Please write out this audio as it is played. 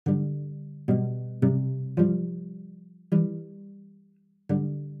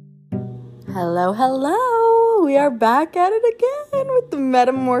Hello, hello. We are back at it again with the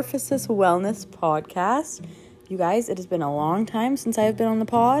Metamorphosis Wellness Podcast. You guys, it has been a long time since I have been on the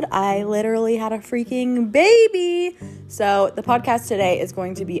pod. I literally had a freaking baby. So the podcast today is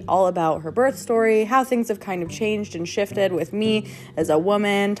going to be all about her birth story, how things have kind of changed and shifted with me as a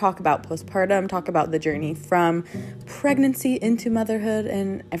woman, talk about postpartum, talk about the journey from pregnancy into motherhood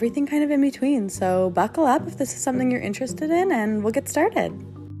and everything kind of in between. So buckle up if this is something you're interested in and we'll get started.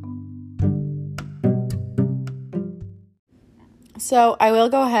 So I will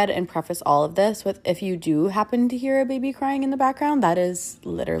go ahead and preface all of this with, if you do happen to hear a baby crying in the background, that is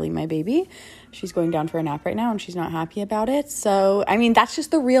literally my baby. She's going down for a nap right now and she's not happy about it. So, that's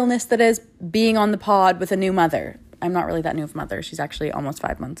just the realness that is being on the pod with a new mother. I'm not really that new of a mother. She's actually almost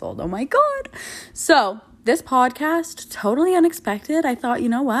 5 months old. Oh my God. So this podcast, totally unexpected. I thought, you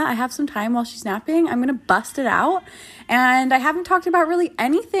know what? I have some time while she's napping. I'm going to bust it out. And I haven't talked about really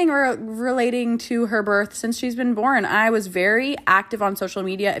anything relating to her birth since she's been born. I was very active on social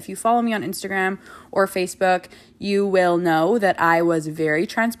media. If you follow me on Instagram or Facebook, you will know that I was very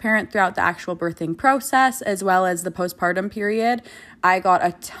transparent throughout the actual birthing process as well as the postpartum period. I got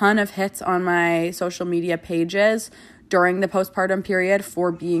a ton of hits on my social media pages during the postpartum period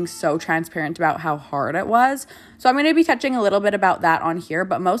for being so transparent about how hard it was. So I'm going to be touching a little bit about that on here,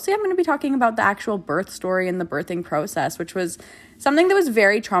 but mostly I'm going to be talking about the actual birth story and the birthing process, which was something that was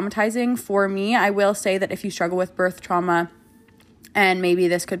very traumatizing for me. I will say that if you struggle with birth trauma and maybe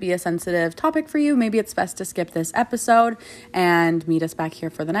this could be a sensitive topic for you, maybe it's best to skip this episode and meet us back here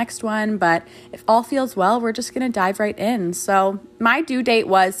for the next one. But if all feels well, we're just going to dive right in. So my due date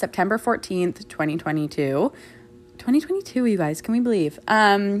was September 14th, 2022. 2022, you guys, can we believe?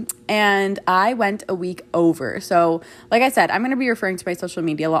 And I went a week over. So like I said, I'm going to be referring to my social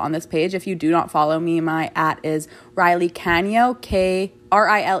media a lot on this page. If you do not follow me, my @ is Riley Canyo,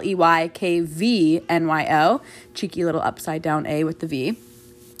 RILEYKVNYO, cheeky little upside down A with the V.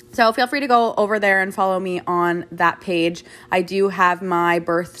 So feel free to go over there and follow me on that page. I do have my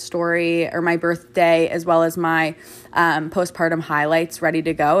birth story or my birthday as well as my postpartum highlights ready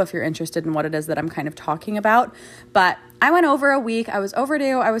to go if you're interested in what it is that I'm kind of talking about. But I went over a week. I was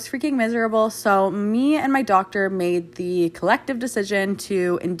overdue. I was freaking miserable. So me and my doctor made the collective decision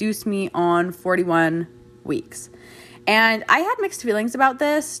to induce me on 41 weeks. And I had mixed feelings about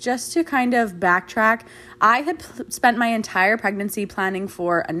this. Just to kind of backtrack, I had spent my entire pregnancy planning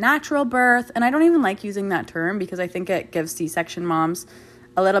for a natural birth, and I don't even like using that term because I think it gives C-section moms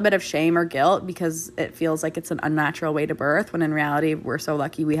a little bit of shame or guilt because it feels like it's an unnatural way to birth, when in reality, we're so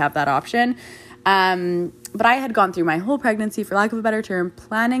lucky we have that option. But I had gone through my whole pregnancy, for lack of a better term,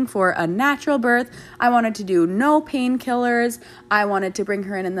 planning for a natural birth. I wanted to do no painkillers. I wanted to bring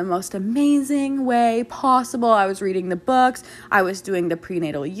her in the most amazing way possible. I was reading the books. I was doing the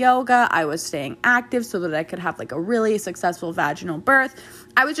prenatal yoga. I was staying active so that I could have like a really successful vaginal birth.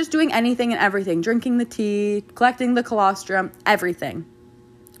 I was just doing anything and everything, drinking the tea, collecting the colostrum, everything.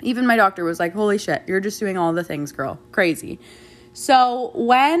 Even my doctor was like, holy shit, you're just doing all the things, girl. Crazy. So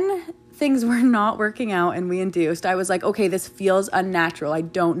when things were not working out and we induced, I was like, okay, this feels unnatural. I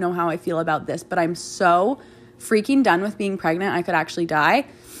don't know how I feel about this, but I'm so freaking done with being pregnant. I could actually die.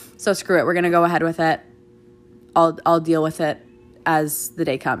 So screw it. We're going to go ahead with it. I'll deal with it as the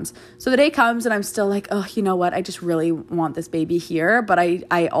day comes. So the day comes and I'm still like, oh, you know what? I just really want this baby here. But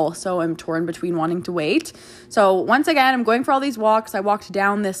I also am torn between wanting to wait. So once again, I'm going for all these walks. I walked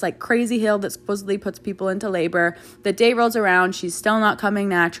down this like crazy hill that supposedly puts people into labor. The day rolls around. She's still not coming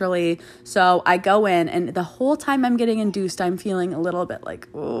naturally. So I go in, and the whole time I'm getting induced, I'm feeling a little bit like,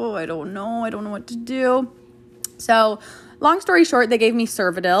 oh, I don't know what to do. So long story short, they gave me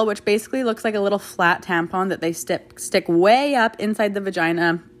Cervidil, which basically looks like a little flat tampon that they stick way up inside the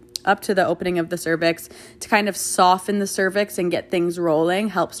vagina, up to the opening of the cervix to kind of soften the cervix and get things rolling,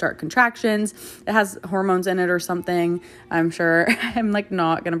 help start contractions. It has hormones in it or something, I'm sure. I'm like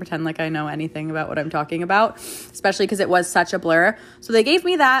not going to pretend like I know anything about what I'm talking about, especially because it was such a blur. So they gave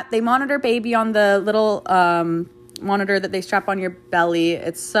me that. They monitor baby on the little monitor that they strap on your belly.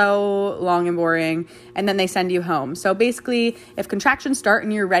 It's so long and boring. And then they send you home. So basically, if contractions start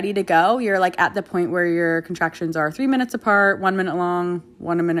and you're ready to go, you're like at the point where your contractions are 3 minutes apart, 1 minute long,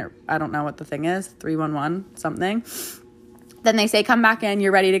 1 a minute. I don't know what the thing is, 311 something. Then they say, come back in,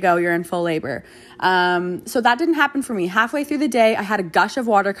 you're ready to go, you're in full labor. So that didn't happen for me. Halfway through the day, I had a gush of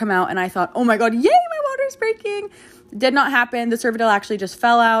water come out and I thought, oh my God, yay, my water's breaking. Did not happen. The Cervidil actually just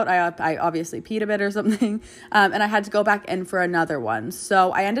fell out. I obviously peed a bit or something. And I had to go back in for another one.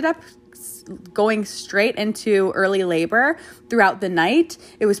 So I ended up going straight into early labor throughout the night.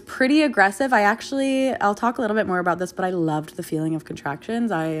 It was pretty aggressive. I'll talk a little bit more about this, but I loved the feeling of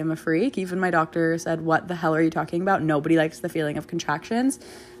contractions. I am a freak. Even my doctor said, what the hell are you talking about? Nobody likes the feeling of contractions.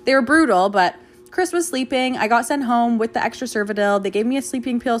 They were brutal, but Chris was sleeping. I got sent home with the extra Cervidil. They gave me a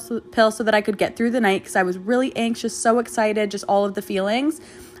sleeping pill so that I could get through the night because I was really anxious, so excited, just all of the feelings.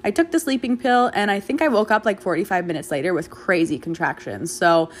 I took the sleeping pill and I think I woke up like 45 minutes later with crazy contractions.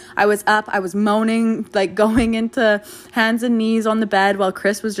 So I was up, I was moaning, like going into hands and knees on the bed while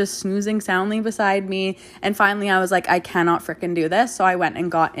Chris was just snoozing soundly beside me. And finally I was like, I cannot freaking do this. So I went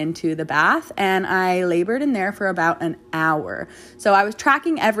and got into the bath and I labored in there for about an hour. So I was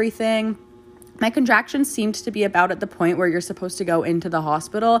tracking everything. My contractions seemed to be about at the point where you're supposed to go into the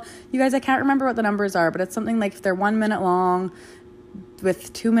hospital. You guys, I can't remember what the numbers are, but it's something like if they're 1 minute long,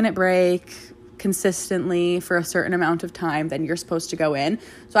 with 2-minute break consistently for a certain amount of time, then you're supposed to go in.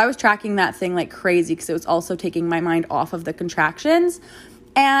 So I was tracking that thing like crazy because it was also taking my mind off of the contractions.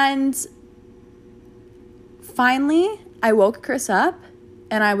 And finally, I woke Chris up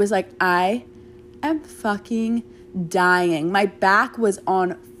and I was like, I am fucking dying. My back was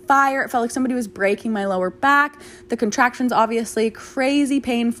on fire. It felt like somebody was breaking my lower back. The contractions, obviously, crazy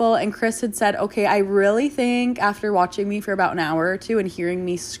painful. And Chris had said, okay, I really think after watching me for about an hour or two and hearing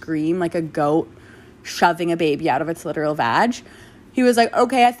me scream like a goat shoving a baby out of its literal vag, he was like,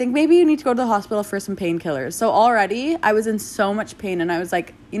 okay, I think maybe you need to go to the hospital for some painkillers. So already I was in so much pain and I was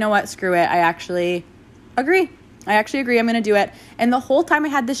like, you know what? Screw it. I actually agree. I'm going to do it. And the whole time I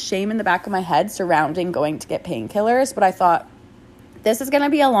had this shame in the back of my head surrounding going to get painkillers, but I thought, this is going to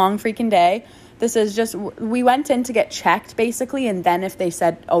be a long freaking day. This is just, we went in to get checked basically. And then if they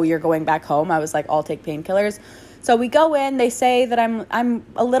said, oh, you're going back home, I was like, I'll take painkillers. So we go in, they say that I'm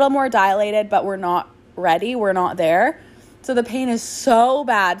a little more dilated, but we're not ready. We're not there. So the pain is so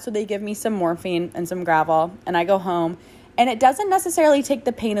bad. So they give me some morphine and some Gravol and I go home. And it doesn't necessarily take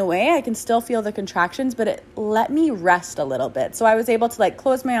the pain away. I can still feel the contractions, but it let me rest a little bit. So I was able to like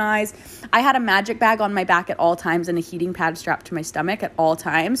close my eyes. I had a magic bag on my back at all times and a heating pad strapped to my stomach at all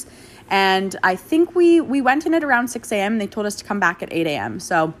times. And I think we went in at around 6 a.m. and they told us to come back at 8 a.m.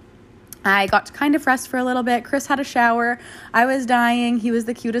 So I got to kind of rest for a little bit. Chris had a shower. I was dying. He was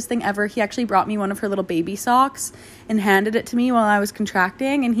the cutest thing ever. He actually brought me one of her little baby socks and handed it to me while I was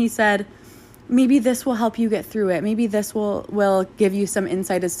contracting. And he said, maybe this will help you get through it. Maybe this will give you some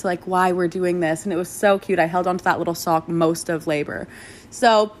insight as to like why we're doing this. And it was so cute. I held onto that little sock most of labor.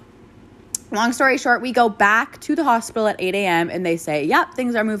 So long story short, we go back to the hospital at 8 a.m. and they say, yep,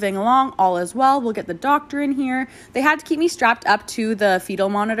 things are moving along. All is well. We'll get the doctor in here. They had to keep me strapped up to the fetal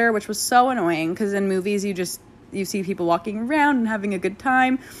monitor, which was so annoying because in movies, you see people walking around and having a good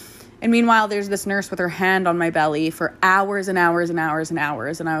time. And meanwhile, there's this nurse with her hand on my belly for hours and hours and hours and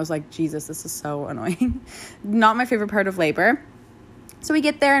hours. And I was like, Jesus, this is so annoying. Not my favorite part of labor. So we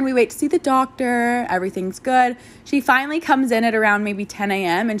get there and we wait to see the doctor. Everything's good. She finally comes in at around maybe 10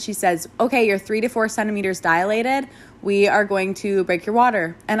 a.m. and she says, okay, you're 3 to 4 centimeters dilated. We are going to break your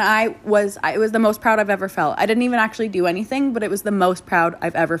water. And it was the most proud I've ever felt. I didn't even actually do anything, but it was the most proud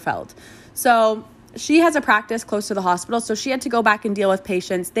I've ever felt. So she has a practice close to the hospital, so she had to go back and deal with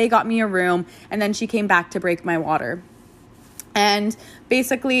patients. They got me a room, and then she came back to break my water. And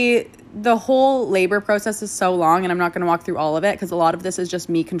basically, the whole labor process is so long, and I'm not going to walk through all of it because a lot of this is just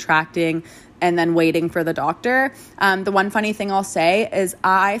me contracting and then waiting for the doctor. The one funny thing I'll say is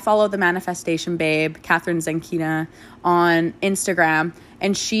I follow the Manifestation Babe, Catherine Zenkina, on Instagram.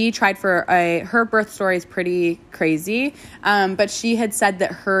 And she tried her birth story is pretty crazy. But she had said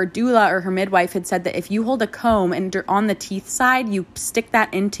that her doula or her midwife had said that if you hold a comb and on the teeth side, you stick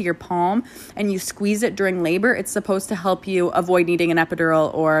that into your palm and you squeeze it during labor, it's supposed to help you avoid needing an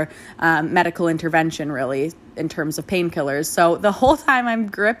epidural or medical intervention, really, in terms of painkillers. So the whole time I'm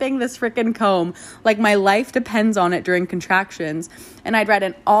gripping this freaking comb, like my life depends on it during contractions. And I'd read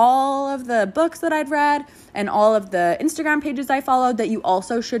in all of the books that I'd read and all of the Instagram pages I followed that you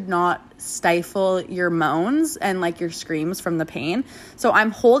also should not stifle your moans and like your screams from the pain. So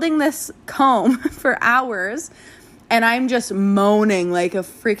I'm holding this comb for hours and I'm just moaning like a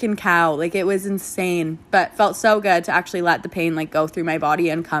freaking cow. Like it was insane, but felt so good to actually let the pain like go through my body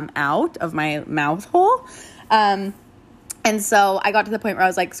and come out of my mouth hole. And so I got to the point where I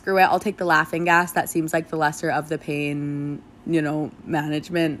was like, screw it, I'll take the laughing gas. That seems like the lesser of the pain,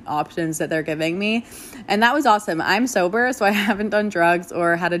 management options that they're giving me. And that was awesome. I'm sober, so I haven't done drugs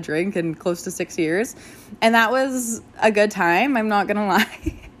or had a drink in close to 6 years. And that was a good time. I'm not going to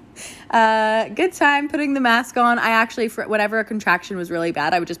lie. Good time putting the mask on. I actually, whenever a contraction was really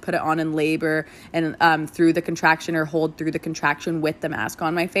bad, I would just put it on in labor and through the contraction, or hold through the contraction with the mask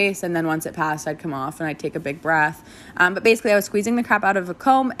on my face. And then once it passed, I'd come off and I'd take a big breath. But basically I was squeezing the crap out of a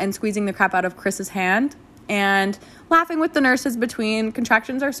comb and squeezing the crap out of Chris's hand and laughing with the nurses between.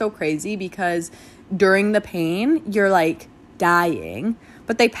 Contractions are so crazy because during the pain, you're like dying,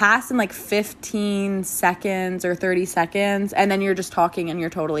 but they pass in like 15 seconds or 30 seconds, and then you're just talking and you're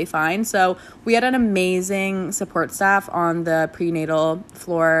totally fine. So we had an amazing support staff on the prenatal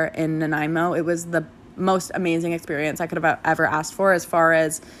floor in Nanaimo. It was the most amazing experience I could have ever asked for as far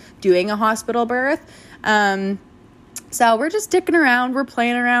as doing a hospital birth. So we're just dicking around, we're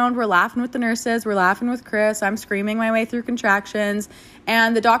playing around, we're laughing with the nurses, we're laughing with Chris, I'm screaming my way through contractions,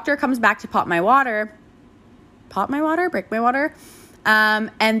 and the doctor comes back to break my water.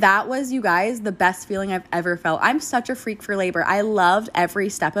 And that was, you guys, the best feeling I've ever felt. I'm such a freak for labor. I loved every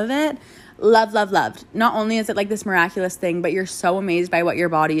step of it. Loved. Not only is it like this miraculous thing, but you're so amazed by what your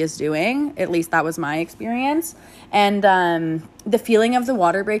body is doing. At least that was my experience. And the feeling of the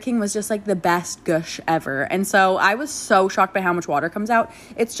water breaking was just like the best gush ever. And so I was so shocked by how much water comes out.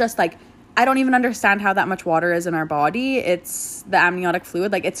 It's just like, I don't even understand how that much water is in our body. It's the amniotic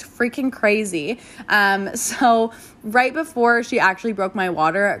fluid. Like, it's freaking crazy. So right before she actually broke my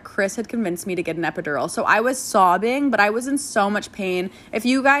water, Chris had convinced me to get an epidural. So I was sobbing, but I was in so much pain. If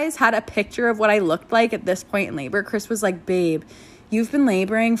you guys had a picture of what I looked like at this point in labor, Chris was like, babe, you've been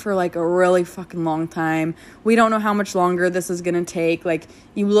laboring for like a really fucking long time. We don't know how much longer this is going to take. Like,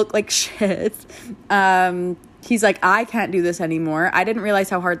 you look like shit. He's like, I can't do this anymore. I didn't realize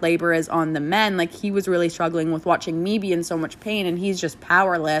how hard labor is on the men. Like, he was really struggling with watching me be in so much pain, and he's just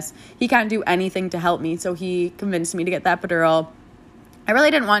powerless. He can't do anything to help me. So he convinced me to get the epidural. I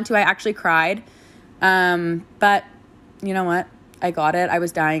really didn't want to. I actually cried. But you know what? I got it. I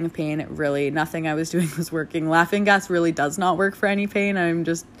was dying of pain. Nothing I was doing was working. Laughing gas really does not work for any pain. I'm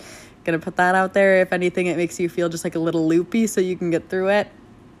just going to put that out there. If anything, it makes you feel just like a little loopy so you can get through it.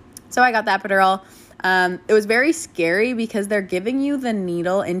 So I got the epidural. It was very scary because they're giving you the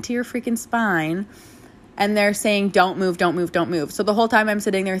needle into your freaking spine and they're saying, don't move. So the whole time I'm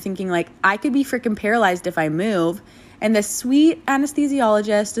sitting there thinking, like, I could be freaking paralyzed if I move. And this sweet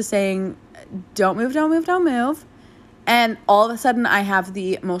anesthesiologist is saying, don't move. And all of a sudden I have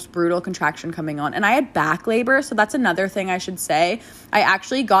the most brutal contraction coming on, and I had back labor. So that's another thing I should say. I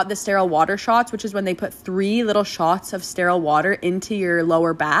actually got the sterile water shots, which is when they put 3 little shots of sterile water into your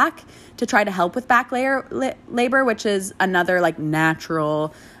lower back to try to help with back labor, which is another like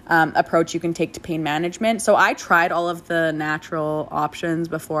natural approach you can take to pain management. So I tried all of the natural options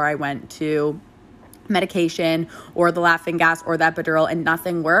before I went to medication or the laughing gas or the epidural, and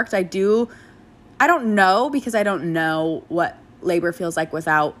nothing worked. I don't know, because I don't know what labor feels like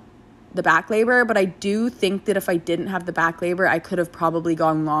without the back labor, but I do think that if I didn't have the back labor, I could have probably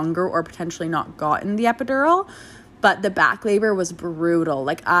gone longer or potentially not gotten the epidural. But the back labor was brutal.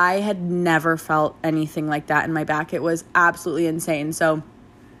 Like, I had never felt anything like that in my back. It was absolutely insane. So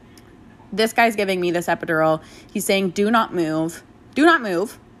this guy's giving me this epidural. He's saying, do not move.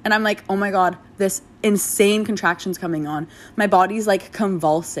 And I'm like, oh my God, this insane contraction's coming on. My body's like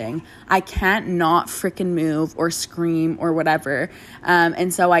convulsing. I can't not freaking move or scream or whatever.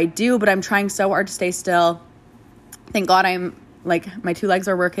 And so I do, but I'm trying so hard to stay still. Thank God I'm like, my 2 legs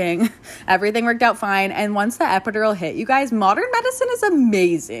are working. Everything worked out fine. And once the epidural hit, you guys, modern medicine is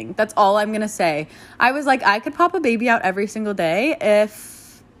amazing. That's all I'm going to say. I was like, I could pop a baby out every single day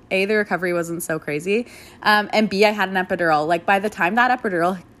if A, the recovery wasn't so crazy, and B, I had an epidural. Like, by the time that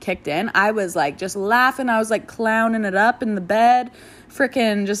epidural kicked in, I was like just laughing. I was like clowning it up in the bed,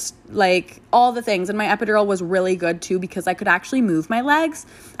 freaking just like all the things. And my epidural was really good too, because I could actually move my legs.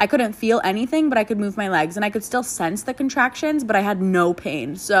 I couldn't feel anything, but I could move my legs, and I could still sense the contractions, but I had no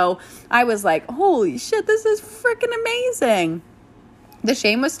pain. So I was like, holy shit, this is freaking amazing. The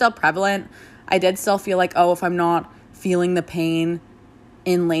shame was still prevalent. I did still feel like, oh, if I'm not feeling the pain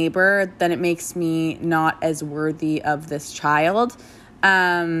in labor, then it makes me not as worthy of this child.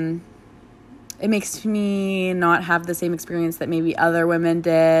 It makes me not have the same experience that maybe other women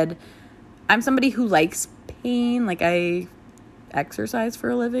did. I'm somebody who likes pain. Like, I exercise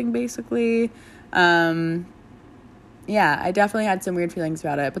for a living, basically. Yeah, I definitely had some weird feelings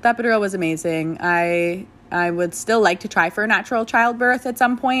about it, but that epidural was amazing. I would still like to try for a natural childbirth at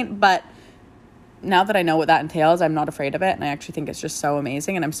some point, but now that I know what that entails, I'm not afraid of it. And I actually think it's just so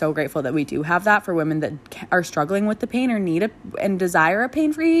amazing. And I'm so grateful that we do have that for women that are struggling with the pain or need it and desire a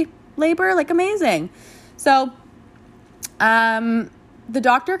pain-free labor. Like, amazing. So, the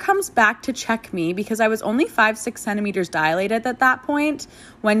doctor comes back to check me because I was only 5-6 centimeters dilated at that point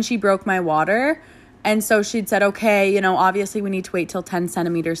when she broke my water. And so she'd said, okay, obviously we need to wait till 10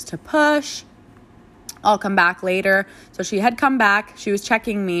 centimeters to push. I'll come back later. So she had come back. She was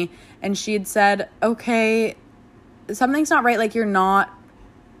checking me and she had said, okay, something's not right. Like, you're not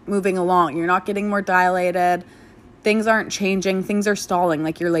moving along. You're not getting more dilated. Things aren't changing. Things are stalling.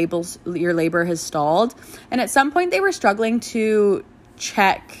 Like, your labor has stalled. And at some point they were struggling to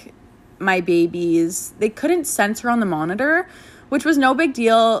check my babies. They couldn't sense her on the monitor, which was no big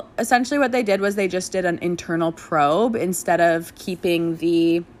deal. Essentially what they did was they just did an internal probe instead of keeping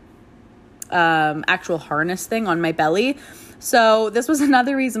the actual harness thing on my belly. So this was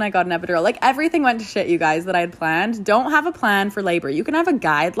another reason I got an epidural. Like, everything went to shit, you guys, that I had planned. Don't have a plan for labor. You can have a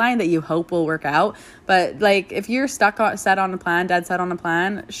guideline that you hope will work out. But like, if you're dead set on a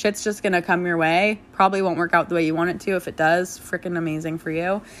plan, shit's just going to come your way. Probably won't work out the way you want it to. If it does, freaking amazing for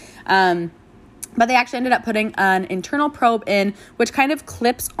you. But they actually ended up putting an internal probe in, which kind of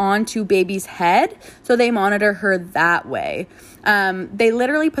clips onto baby's head. So they monitor her that way. They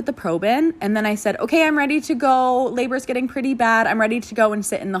literally put the probe in, and then I said, okay, I'm ready to go. Labor's getting pretty bad. I'm ready to go and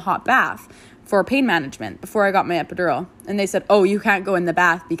sit in the hot bath for pain management before I got my epidural. And they said, oh, you can't go in the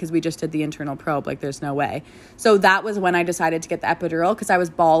bath because we just did the internal probe. Like, there's no way. So that was when I decided to get the epidural, because I was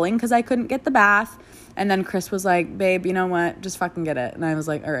bawling because I couldn't get the bath. And then Chris was like, babe, you know what? Just fucking get it. And I was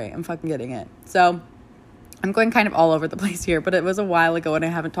like, all right, I'm fucking getting it. So I'm going kind of all over the place here, but it was a while ago and I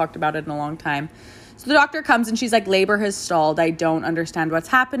haven't talked about it in a long time. So the doctor comes and she's like, labor has stalled. I don't understand what's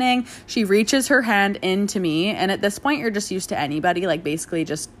happening. She reaches her hand into me. And at this point, you're just used to anybody, like, basically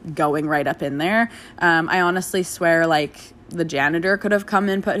just going right up in there. I honestly swear, like, the janitor could have come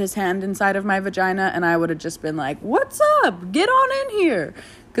and put his hand inside of my vagina and I would have just been like, what's up? Get on in here.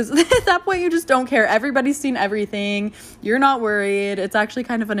 Because at that point, you just don't care. Everybody's seen everything. You're not worried. It's actually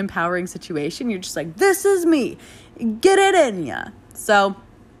kind of an empowering situation. You're just like, this is me. Get it in ya. So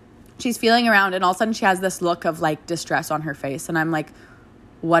she's feeling around and all of a sudden she has this look of like distress on her face. And I'm like,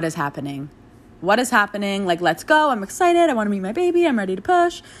 what is happening? What is happening? Like, let's go. I'm excited. I want to meet my baby. I'm ready to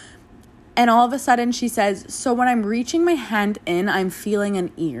push. And all of a sudden she says, so when I'm reaching my hand in, I'm feeling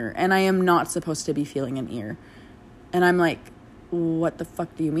an ear. And I am not supposed to be feeling an ear. And I'm like, what the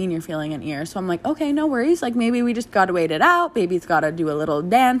fuck do you mean you're feeling an ear? So I'm like, okay, no worries. Like, maybe we just got to wait it out. Baby's got to do a little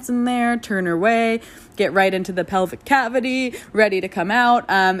dance in there, turn her way, get right into the pelvic cavity, ready to come out.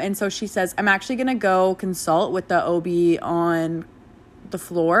 And so she says, I'm actually going to go consult with the OB on the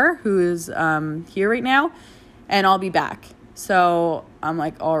floor who is here right now, and I'll be back. So I'm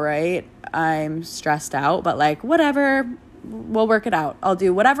like, all right, I'm stressed out, but like, whatever, we'll work it out. I'll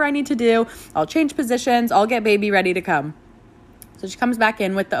do whatever I need to do. I'll change positions. I'll get baby ready to come. So she comes back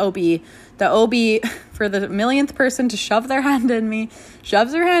in with the OB. The OB, for the millionth person to shove their hand in me,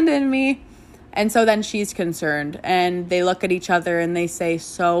 shoves her hand in me. And so then she's concerned. And they look at each other and they say,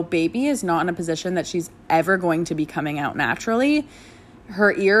 so baby is not in a position that she's ever going to be coming out naturally.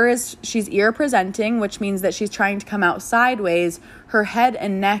 She's ear presenting, which means that she's trying to come out sideways. Her head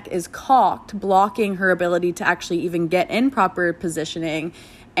and neck is cocked, blocking her ability to actually even get in proper positioning.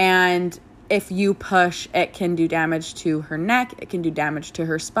 And if you push, it can do damage to her neck. It can do damage to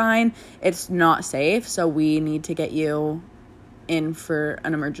her spine. It's not safe. So we need to get you in for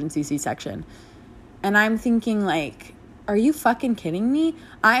an emergency C-section. And I'm thinking, like, are you fucking kidding me?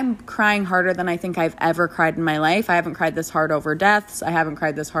 I'm crying harder than I think I've ever cried in my life. I haven't cried this hard over deaths. I haven't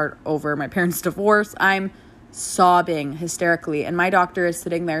cried this hard over my parents' divorce. I'm sobbing hysterically. And my doctor is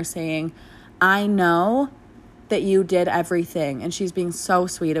sitting there saying, I know that you did everything. And she's being so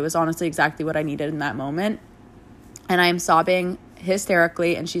sweet. It was honestly exactly what I needed in that moment. And I'm sobbing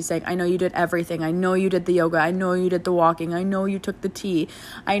hysterically. And she's saying, I know you did everything. I know you did the yoga. I know you did the walking. I know you took the tea.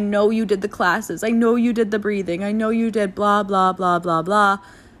 I know you did the classes. I know you did the breathing. I know you did blah, blah, blah, blah, blah.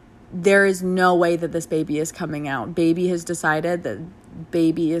 There is no way that this baby is coming out. Baby has decided that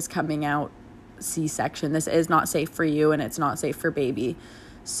baby is coming out C-section. This is not safe for you and it's not safe for baby.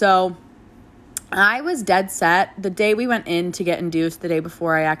 So I was dead set. The day we went in to get induced, the day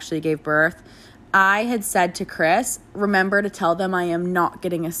before I actually gave birth, I had said to Chris, remember to tell them I am not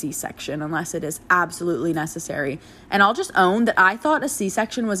getting a C-section unless it is absolutely necessary. And I'll just own that I thought a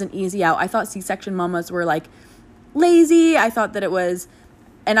C-section was an easy out. I thought C-section mamas were like lazy. I thought that it was,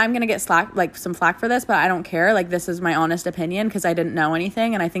 and I'm going to get some flack for this, but I don't care. Like, this is my honest opinion because I didn't know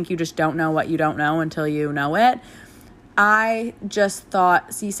anything. And I think you just don't know what you don't know until you know it. I just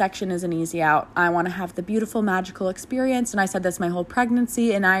thought C-section is an easy out. I want to have the beautiful, magical experience. And I said this my whole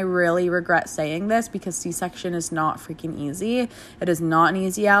pregnancy. And I really regret saying this because C-section is not freaking easy. It is not an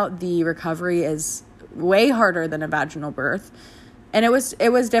easy out. The recovery is way harder than a vaginal birth. And it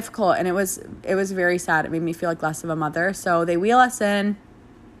was difficult, and it was very sad. It made me feel like less of a mother. So they wheel us in.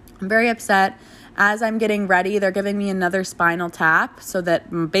 I'm very upset. As I'm getting ready, they're giving me another spinal tap so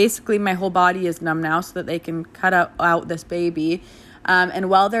that basically my whole body is numb now so that they can cut out this baby. And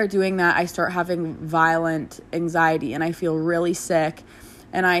while they're doing that, I start having violent anxiety and I feel really sick.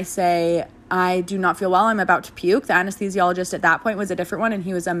 And I say, I do not feel well. I'm about to puke. The anesthesiologist at that point was a different one, and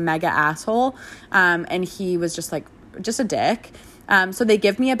he was a mega asshole. And he was just a dick. So they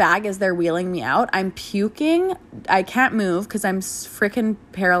give me a bag as they're wheeling me out. I'm puking. I can't move because I'm freaking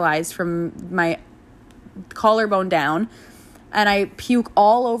paralyzed from my collarbone down. And I puke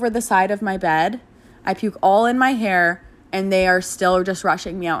all over the side of my bed. I puke all in my hair. And they are still just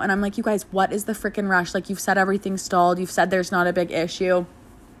rushing me out. And I'm like, you guys, what is the freaking rush? Like, you've said everything's stalled. You've said there's not a big issue.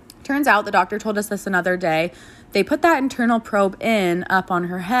 Turns out the doctor told us this another day. They put that internal probe up on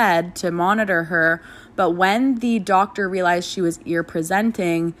her head to monitor her. But when the doctor realized she was ear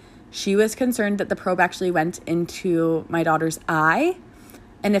presenting, she was concerned that the probe actually went into my daughter's eye.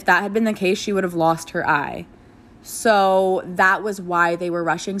 And if that had been the case, she would have lost her eye. So that was why they were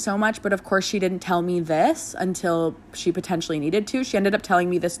rushing so much. But of course, she didn't tell me this until she potentially needed to. She ended up telling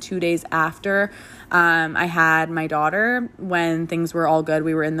me this 2 days after I had my daughter, when things were all good.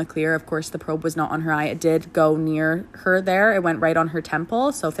 We were in the clear. Of course, the probe was not on her eye. It did go near her there. It went right on her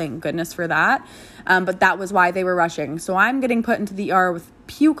temple. So thank goodness for that. But that was why they were rushing. So I'm getting put into the ER with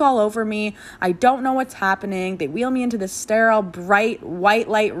puke all over me. I don't know what's happening. They wheel me into this sterile, bright, white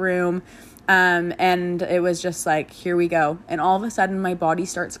light room. And it was just like, here we go. And all of a sudden my body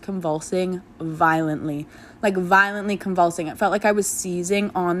starts convulsing violently, like violently convulsing. It felt like I was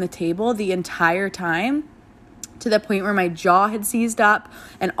seizing on the table the entire time, to the point where my jaw had seized up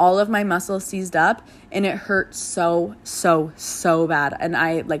and all of my muscles seized up, and it hurt so bad.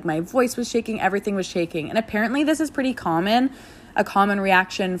 And my voice was shaking, everything was shaking. And apparently this is pretty common, a common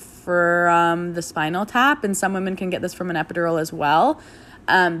reaction for, the spinal tap. And some women can get this from an epidural as well.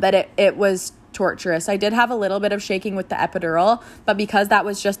 But it was torturous. I did have a little bit of shaking with the epidural, but because that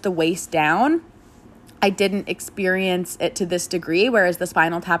was just the waist down, I didn't experience it to this degree, whereas the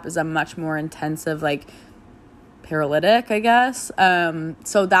spinal tap is a much more intensive, paralytic, I guess.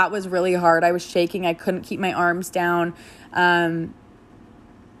 So that was really hard. I was shaking. I couldn't keep my arms down. The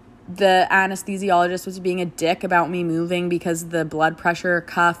anesthesiologist was being a dick about me moving because the blood pressure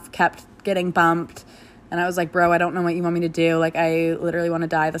cuff kept getting bumped. And I was like, bro, I don't know what you want me to do. I literally want to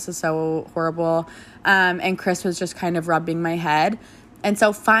die. This is so horrible. And Chris was just kind of rubbing my head. And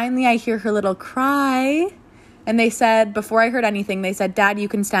so finally I hear her little cry. And they said, before I heard anything, they said, Dad, you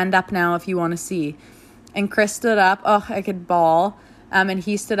can stand up now if you want to see. And Chris stood up. Oh, I could bawl. And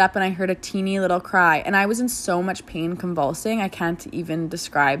he stood up and I heard a teeny little cry. And I was in so much pain convulsing. I can't even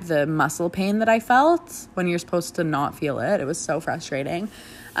describe the muscle pain that I felt when you're supposed to not feel it. It was so frustrating.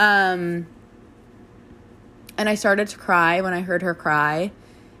 And I started to cry when I heard her cry.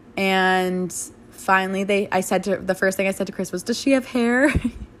 And finally, the first thing I said to Chris was, does she have hair?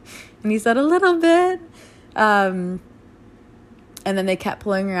 And he said, a little bit. And then they kept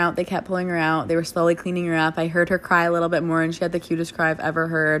pulling her out. They were slowly cleaning her up. I heard her cry a little bit more, and she had the cutest cry I've ever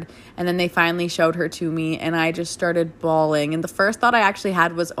heard. And then they finally showed her to me, and I just started bawling. And the first thought I actually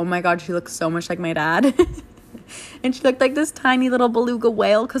had was, oh my God, she looks so much like my dad. And she looked like this tiny little beluga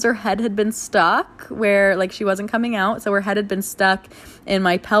whale because her head had been stuck where she wasn't coming out. So her head had been stuck in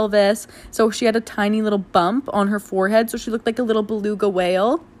my pelvis. So she had a tiny little bump on her forehead. So she looked like a little beluga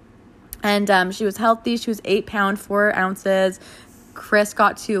whale. And she was healthy. She was 8 pounds, 4 ounces. Chris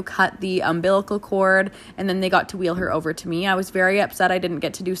got to cut the umbilical cord, and then they got to wheel her over to me. I was very upset I didn't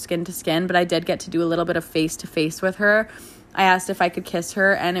get to do skin to skin, but I did get to do a little bit of face to face with her. I asked if I could kiss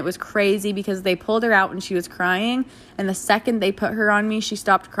her, and it was crazy because they pulled her out and she was crying. And the second they put her on me, she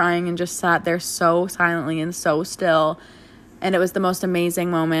stopped crying and just sat there so silently and so still. And it was the most amazing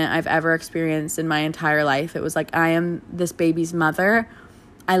moment I've ever experienced in my entire life. It was like, I am this baby's mother.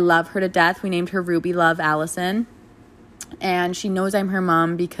 I love her to death. We named her Ruby Love Allison. And she knows I'm her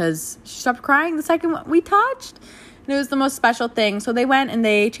mom because she stopped crying the second we touched. And it was the most special thing. So they went and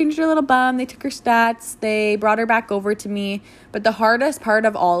they changed her little bum. They took her stats. They brought her back over to me. But the hardest part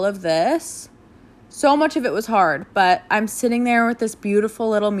of all of this, so much of it was hard. But I'm sitting there with this beautiful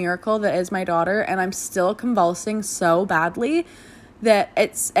little miracle that is my daughter. And I'm still convulsing so badly that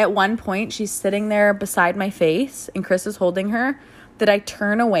it's at one point she's sitting there beside my face and Chris is holding her, that I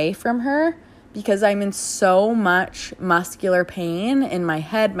turn away from her because I'm in so much muscular pain in my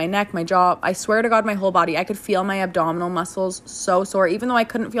head, my neck, my jaw. I swear to God, my whole body. I could feel my abdominal muscles so sore. Even though I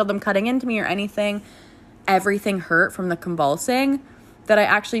couldn't feel them cutting into me or anything, everything hurt from the convulsing. that I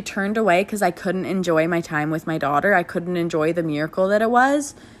actually turned away because I couldn't enjoy my time with my daughter. I couldn't enjoy the miracle that it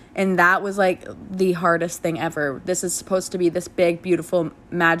was. And that was like the hardest thing ever. This is supposed to be this big, beautiful,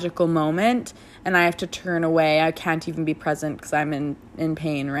 magical moment, and I have to turn away. I can't even be present because I'm in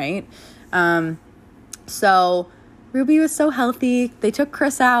pain, right? So Ruby was so healthy. They took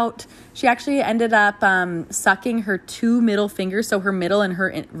Chris out. She actually ended up sucking her 2 middle fingers, so her middle and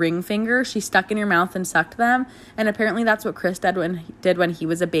her ring finger. She stuck in her mouth and sucked them. And apparently that's what Chris did when he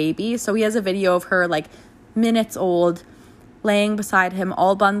was a baby. So he has a video of her like minutes old, laying beside him,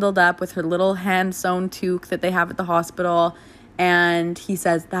 all bundled up with her little hand-sewn toque that they have at the hospital. And he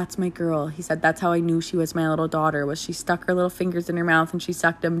says, "That's my girl." He said, "That's how I knew she was my little daughter, was she stuck her little fingers in her mouth and she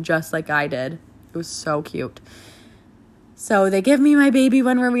sucked them just like I did." It was so cute. So they give me my baby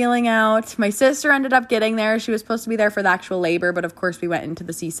when we're wheeling out. My sister ended up getting there. She was supposed to be there for the actual labor, but of course we went into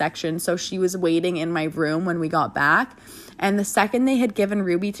the C-section. So she was waiting in my room when we got back. And the second they had given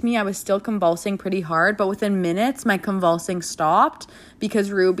Ruby to me, I was still convulsing pretty hard. But within minutes, my convulsing stopped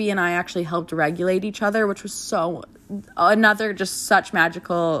because Ruby and I actually helped regulate each other, which was another just such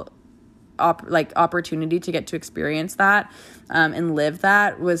magical opportunity to get to experience that and live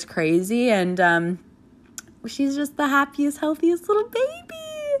that was crazy. And she's just the happiest, healthiest little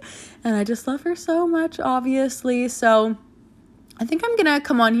baby. And I just love her so much, obviously. So I think I'm going to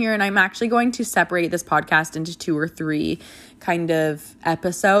come on here and I'm actually going to separate this podcast into 2 or 3 kind of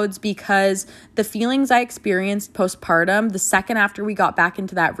episodes, because the feelings I experienced postpartum, the second after we got back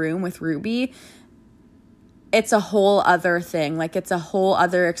into that room with Ruby, it's a whole other thing. Like, it's a whole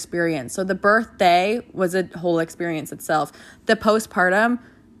other experience. So the birthday was a whole experience itself. The postpartum,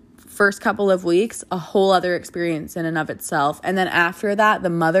 first couple of weeks, a whole other experience in and of itself. And then after that, the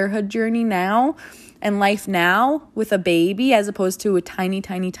motherhood journey now and life now with a baby as opposed to a tiny,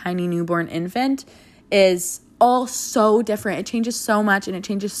 tiny, tiny newborn infant is all so different. It changes so much and it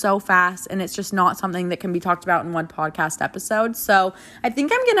changes so fast, and it's just not something that can be talked about in one podcast episode. So I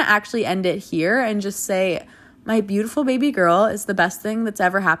think I'm going to actually end it here and just say my beautiful baby girl is the best thing that's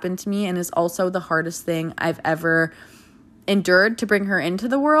ever happened to me and is also the hardest thing I've ever endured to bring her into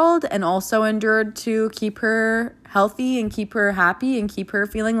the world, and also endured to keep her healthy and keep her happy and keep her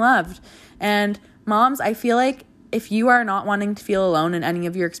feeling loved. And moms, I feel like if you are not wanting to feel alone in any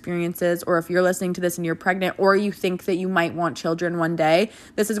of your experiences, or if you're listening to this and you're pregnant, or you think that you might want children one day,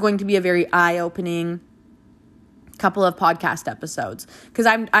 this is going to be a very eye-opening couple of podcast episodes, because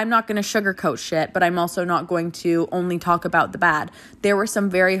I'm not going to sugarcoat shit, but I'm also not going to only talk about the bad. There were some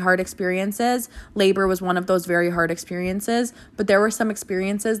very hard experiences. Labor was one of those very hard experiences, but there were some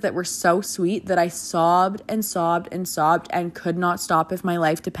experiences that were so sweet that I sobbed and sobbed and sobbed and could not stop if my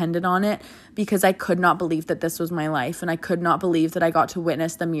life depended on it, because I could not believe that this was my life, and I could not believe that I got to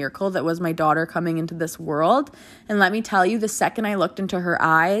witness the miracle that was my daughter coming into this world. And let me tell you, the second I looked into her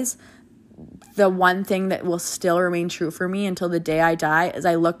eyes, the one thing that will still remain true for me until the day I die is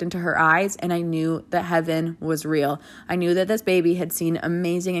I looked into her eyes and I knew that heaven was real. I knew that this baby had seen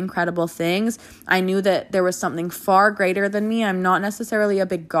amazing, incredible things. I knew that there was something far greater than me. I'm not necessarily a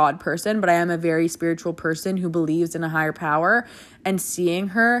big God person, but I am a very spiritual person who believes in a higher power. And seeing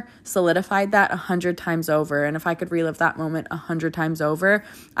her solidified that 100 times over. And if I could relive that moment 100 times over,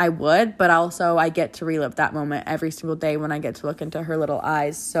 I would. But also I get to relive that moment every single day when I get to look into her little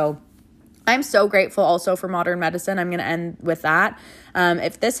eyes. So I'm so grateful also for modern medicine. I'm going to end with that.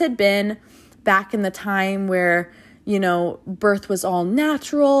 If this had been back in the time where, you know, birth was all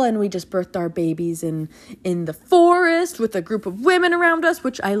natural and we just birthed our babies in the forest with a group of women around us,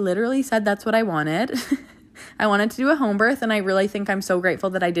 which I literally said that's what I wanted. I wanted to do a home birth, and I really think I'm so grateful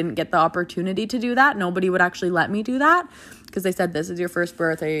that I didn't get the opportunity to do that. Nobody would actually let me do that because they said, this is your first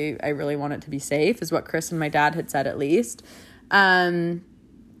birth. I really want it to be safe, is what Chris and my dad had said at least.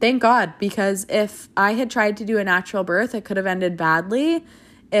 Thank God, because if I had tried to do a natural birth, it could have ended badly.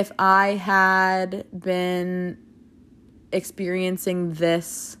 If I had been experiencing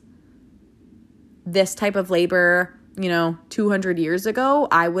this type of labor, 200 years ago,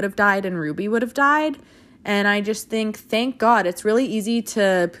 I would have died and Ruby would have died. And I just think, thank God. It's really easy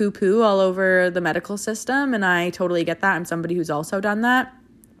to poo-poo all over the medical system, and I totally get that. I'm somebody who's also done that.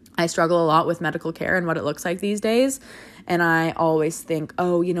 I struggle a lot with medical care and what it looks like these days. And I always think,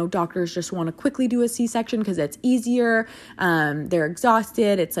 doctors just want to quickly do a C-section because it's easier. They're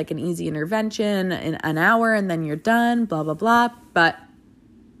exhausted. It's like an easy intervention in an hour and then you're done, blah, blah, blah. But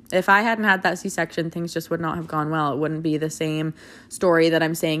if I hadn't had that C-section, things just would not have gone well. It wouldn't be the same story that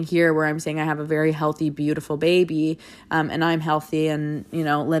I'm saying here, where I'm saying I have a very healthy, beautiful baby, and I'm healthy and,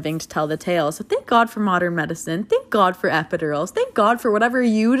 living to tell the tale. So thank God for modern medicine. Thank God for epidurals. Thank God for whatever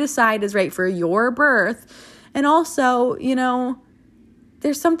you decide is right for your birth. And also,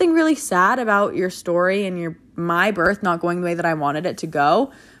 there's something really sad about your story and my birth not going the way that I wanted it to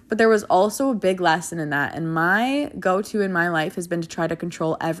go. But there was also a big lesson in that. And my go-to in my life has been to try to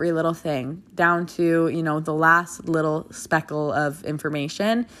control every little thing down to, the last little speckle of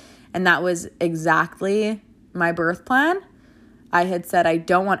information. And that was exactly my birth plan. I had said I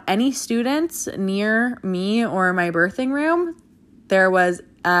don't want any students near me or my birthing room. There was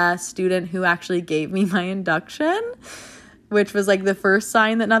a student who actually gave me my induction, which was like the first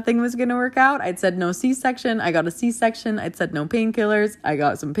sign that nothing was going to work out. I'd said no C-section. I got a C-section. I'd said no painkillers. I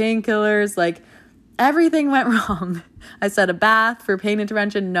got some painkillers. Like, everything went wrong. I said a bath for pain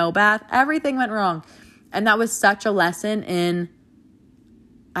intervention, no bath. Everything went wrong. And that was such a lesson in,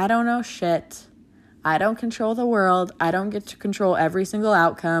 I don't know shit. I don't control the world. I don't get to control every single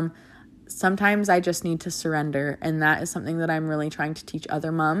outcome. Sometimes I just need to surrender. And that is something that I'm really trying to teach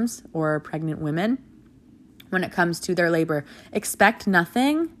other moms or pregnant women when it comes to their labor. Expect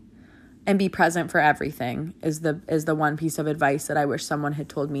nothing and be present for everything is the one piece of advice that I wish someone had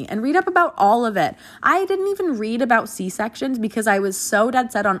told me. And read up about all of it. I didn't even read about C-sections because I was so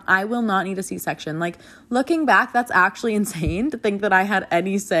dead set on I will not need a C-section. Like, looking back, that's actually insane to think that I had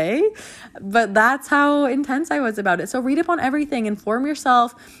any say, but that's how intense I was about it. So read up on everything, inform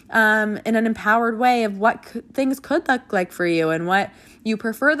yourself in an empowered way of what things could look like for you and what you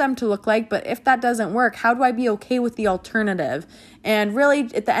prefer them to look like. But if that doesn't work, how do I be okay with the alternative? And really,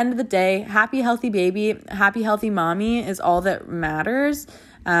 at the end of the day, happy, healthy baby, happy, healthy mommy is all that matters.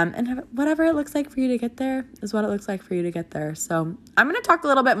 And whatever it looks like for you to get there is what it looks like for you to get there. So I'm going to talk a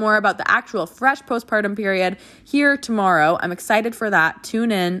little bit more about the actual fresh postpartum period here tomorrow. I'm excited for that.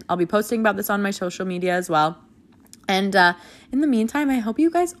 Tune in. I'll be posting about this on my social media as well. And in the meantime, I hope you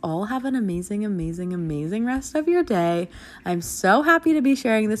guys all have an amazing, amazing, amazing rest of your day. I'm so happy to be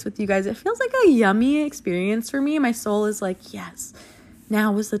sharing this with you guys. It feels like a yummy experience for me. My soul is like, yes,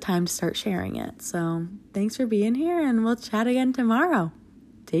 now is the time to start sharing it. So thanks for being here, and we'll chat again tomorrow.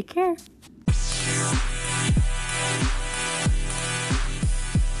 Take care.